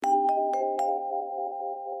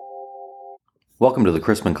Welcome to the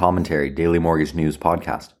Chrisman Commentary Daily Mortgage News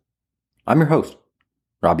Podcast. I'm your host,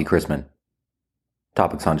 Robbie Chrisman.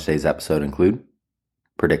 Topics on today's episode include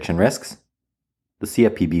prediction risks, the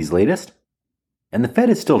CFPB's latest, and the Fed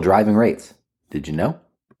is still driving rates. Did you know?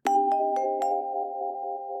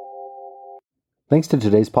 Thanks to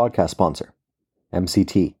today's podcast sponsor,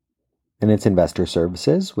 MCT, and its investor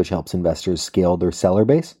services, which helps investors scale their seller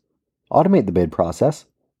base, automate the bid process,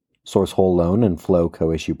 source whole loan and flow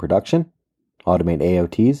co-issue production, automate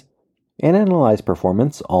AOTs, and analyze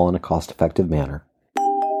performance all in a cost-effective manner.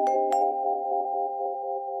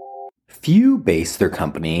 Few base their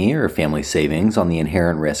company or family savings on the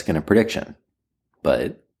inherent risk in a prediction.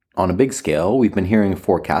 But on a big scale, we've been hearing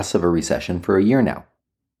forecasts of a recession for a year now.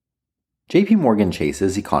 JP Morgan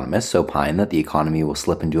Chase's economists opine that the economy will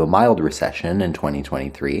slip into a mild recession in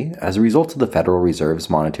 2023 as a result of the Federal Reserve's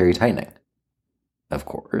monetary tightening. Of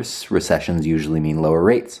course, recessions usually mean lower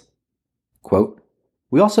rates. Quote,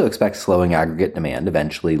 "We also expect slowing aggregate demand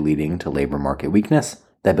eventually leading to labor market weakness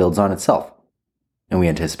that builds on itself. And we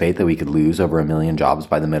anticipate that we could lose over 1 million jobs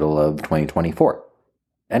by the middle of 2024.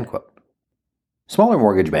 End quote. Smaller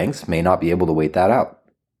mortgage banks may not be able to wait that out.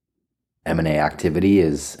 M&A activity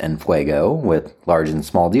is en fuego with large and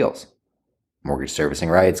small deals. Mortgage servicing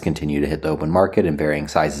rights continue to hit the open market in varying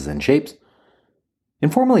sizes and shapes.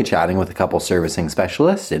 Informally chatting with a couple servicing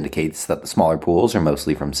specialists indicates that the smaller pools are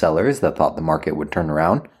mostly from sellers that thought the market would turn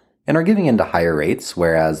around and are giving in to higher rates,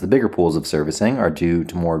 whereas the bigger pools of servicing are due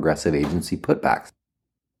to more aggressive agency putbacks.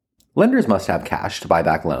 Lenders must have cash to buy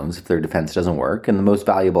back loans if their defense doesn't work, and the most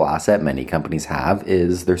valuable asset many companies have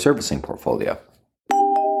is their servicing portfolio.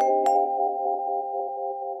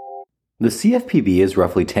 The CFPB is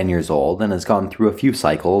roughly 10 years old and has gone through a few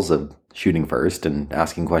cycles of shooting first and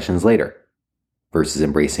asking questions later, versus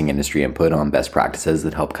embracing industry input on best practices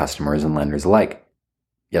that help customers and lenders alike.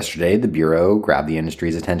 Yesterday, the Bureau grabbed the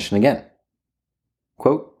industry's attention again.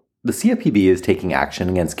 Quote, "The CFPB is taking action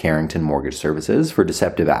against Carrington Mortgage Services for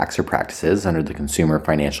deceptive acts or practices under the Consumer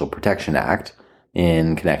Financial Protection Act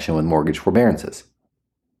in connection with mortgage forbearances.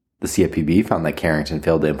 The CFPB found that Carrington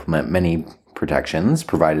failed to implement many protections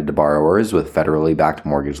provided to borrowers with federally backed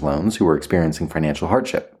mortgage loans who were experiencing financial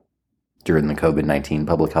hardship during the COVID-19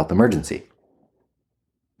 public health emergency.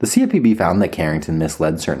 The CFPB found that Carrington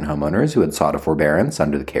misled certain homeowners who had sought a forbearance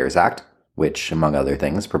under the CARES Act, which, among other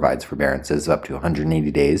things, provides forbearances of up to 180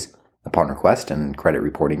 days upon request and credit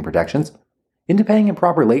reporting protections, into paying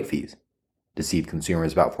improper late fees, deceived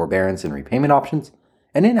consumers about forbearance and repayment options,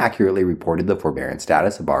 and inaccurately reported the forbearance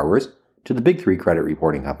status of borrowers to the big three credit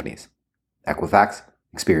reporting companies, Equifax,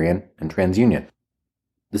 Experian, and TransUnion.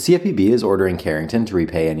 The CFPB is ordering Carrington to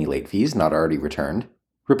repay any late fees not already returned,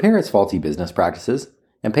 repair its faulty business practices,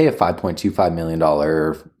 and pay a $5.25 million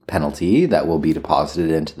penalty that will be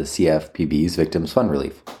deposited into the CFPB's Victims Fund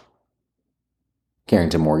Relief.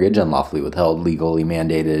 Carrington Mortgage unlawfully withheld legally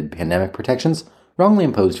mandated pandemic protections, wrongly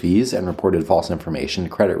imposed fees, and reported false information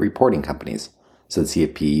to credit reporting companies, said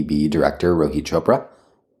CFPB Director Rohit Chopra.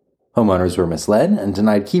 Homeowners were misled and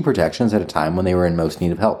denied key protections at a time when they were in most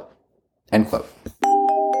need of help." End quote.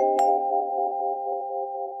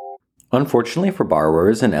 Unfortunately for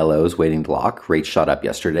borrowers and LOs waiting to lock, rates shot up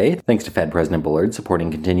yesterday thanks to Fed President Bullard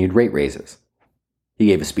supporting continued rate raises. He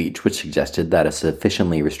gave a speech which suggested that a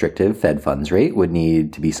sufficiently restrictive Fed funds rate would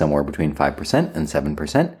need to be somewhere between 5% and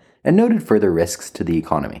 7% and noted further risks to the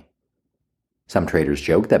economy. Some traders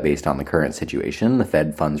joked that based on the current situation, the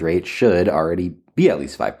Fed funds rate should already be at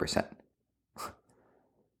least 5%.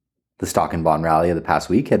 The stock and bond rally of the past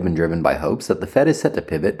week had been driven by hopes that the Fed is set to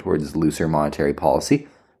pivot towards looser monetary policy,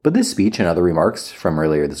 but this speech and other remarks from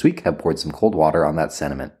earlier this week have poured some cold water on that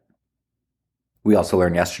sentiment. We also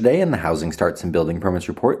learned yesterday in the Housing Starts and Building Permits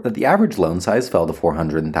report that the average loan size fell to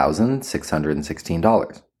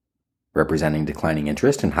 $400,616, representing declining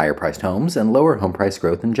interest in higher-priced homes and lower home price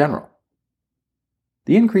growth in general.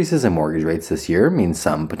 The increases in mortgage rates this year means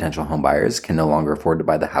some potential homebuyers can no longer afford to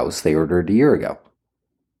buy the house they ordered a year ago.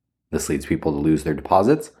 This leads people to lose their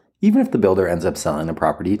deposits, even if the builder ends up selling the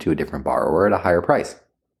property to a different borrower at a higher price.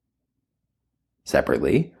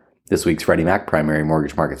 Separately, this week's Freddie Mac Primary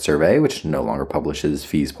Mortgage Market Survey, which no longer publishes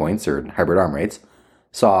fees points or hybrid ARM rates,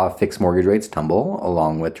 saw fixed mortgage rates tumble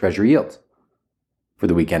along with Treasury yields. For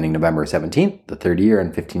the week ending November 17th, the 30-year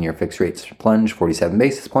and 15-year fixed rates plunged 47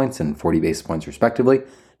 basis points and 40 basis points respectively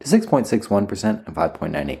to 6.61% and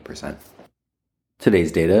 5.98%.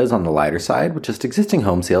 Today's data is on the lighter side, with just existing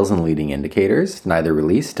home sales and leading indicators, neither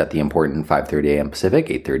released at the important 5:30 a.m. Pacific,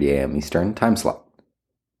 8:30 a.m. Eastern time slot.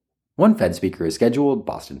 One Fed speaker is scheduled,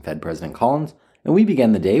 Boston Fed President Collins, And we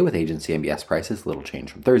began the day with agency MBS prices little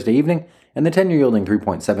change from Thursday evening, and the 10-year yielding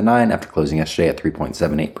 3.79 after closing yesterday at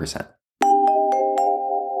 3.78%.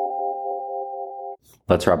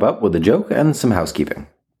 Let's wrap up with a joke and some housekeeping.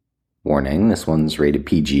 Warning, this one's rated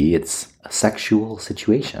PG. It's a sexual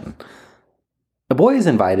situation. A boy is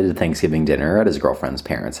invited to Thanksgiving dinner at his girlfriend's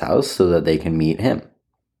parents' house so that they can meet him.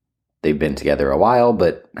 They've been together a while,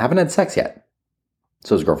 but haven't had sex yet.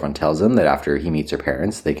 So his girlfriend tells him that after he meets her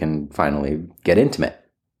parents, they can finally get intimate.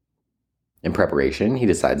 In preparation, he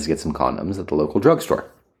decides to get some condoms at the local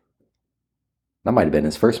drugstore. That might have been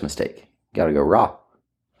his first mistake. Gotta go raw.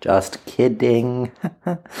 Just kidding.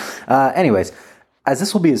 Anyways, as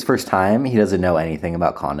this will be his first time, he doesn't know anything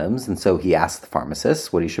about condoms, and so he asks the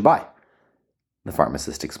pharmacist what he should buy. The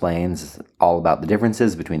pharmacist explains all about the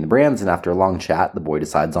differences between the brands, and after a long chat, the boy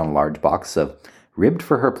decides on a large box of ribbed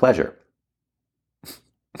for her pleasure.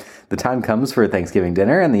 The time comes for a Thanksgiving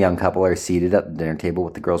dinner, and the young couple are seated at the dinner table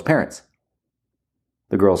with the girl's parents.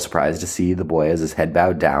 The girl is surprised to see the boy has his head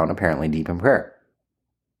bowed down, apparently deep in prayer.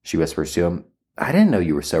 She whispers to him, "I didn't know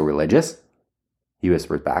you were so religious." He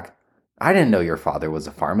whispers back, "I didn't know your father was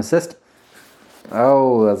a pharmacist."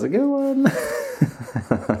 Oh, that's a good one.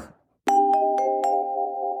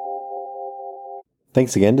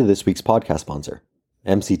 Thanks again to this week's podcast sponsor,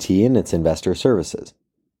 MCT and its investor services,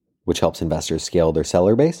 which helps investors scale their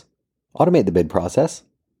seller base, automate the bid process,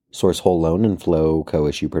 source whole loan and flow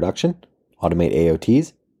co-issue production, automate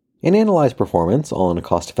AOTs, and analyze performance all in a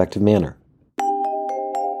cost-effective manner.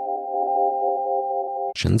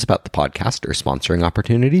 Questions about the podcast or sponsoring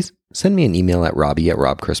opportunities? Send me an email at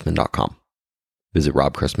robbie@robchrisman.com. Visit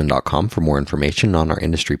robchrisman.com for more information on our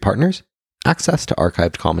industry partners, access to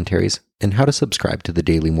archived commentaries, and how to subscribe to the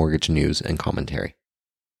daily mortgage news and commentary.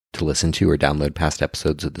 To listen to or download past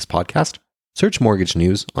episodes of this podcast, search Mortgage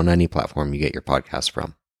News on any platform you get your podcasts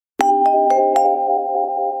from.